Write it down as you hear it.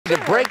To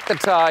break the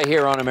tie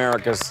here on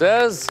America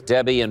Says,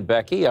 Debbie and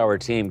Becky, our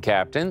team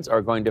captains,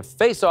 are going to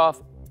face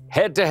off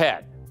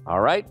head-to-head.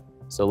 All right?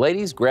 So,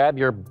 ladies, grab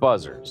your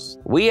buzzers.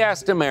 We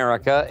asked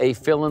America a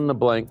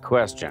fill-in-the-blank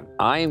question.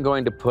 I am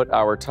going to put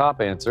our top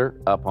answer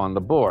up on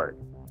the board.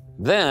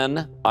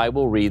 Then I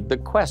will read the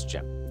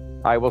question.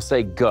 I will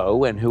say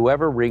go, and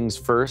whoever rings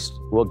first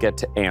will get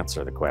to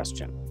answer the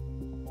question.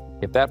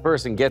 If that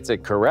person gets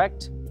it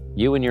correct,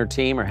 you and your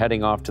team are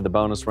heading off to the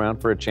bonus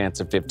round for a chance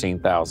of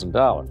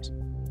 $15,000.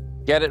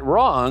 Get it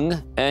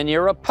wrong, and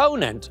your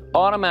opponent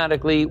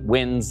automatically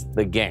wins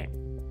the game.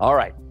 All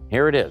right,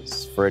 here it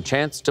is for a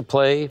chance to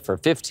play for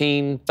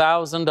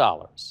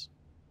 $15,000.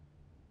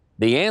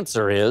 The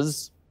answer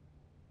is,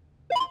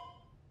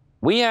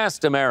 we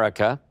asked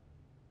America,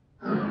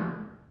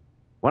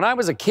 when I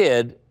was a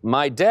kid,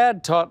 my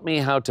dad taught me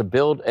how to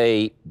build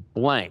a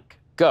blank.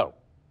 Go.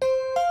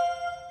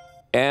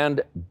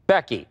 And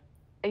Becky.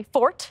 A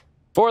fort.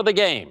 For the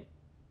game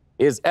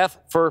is F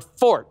for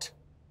fort.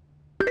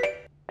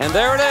 And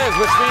there it is,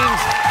 which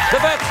means the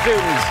vet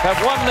students have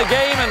won the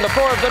game, and the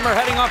four of them are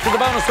heading off to the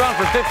bonus round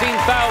for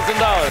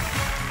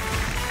 $15,000.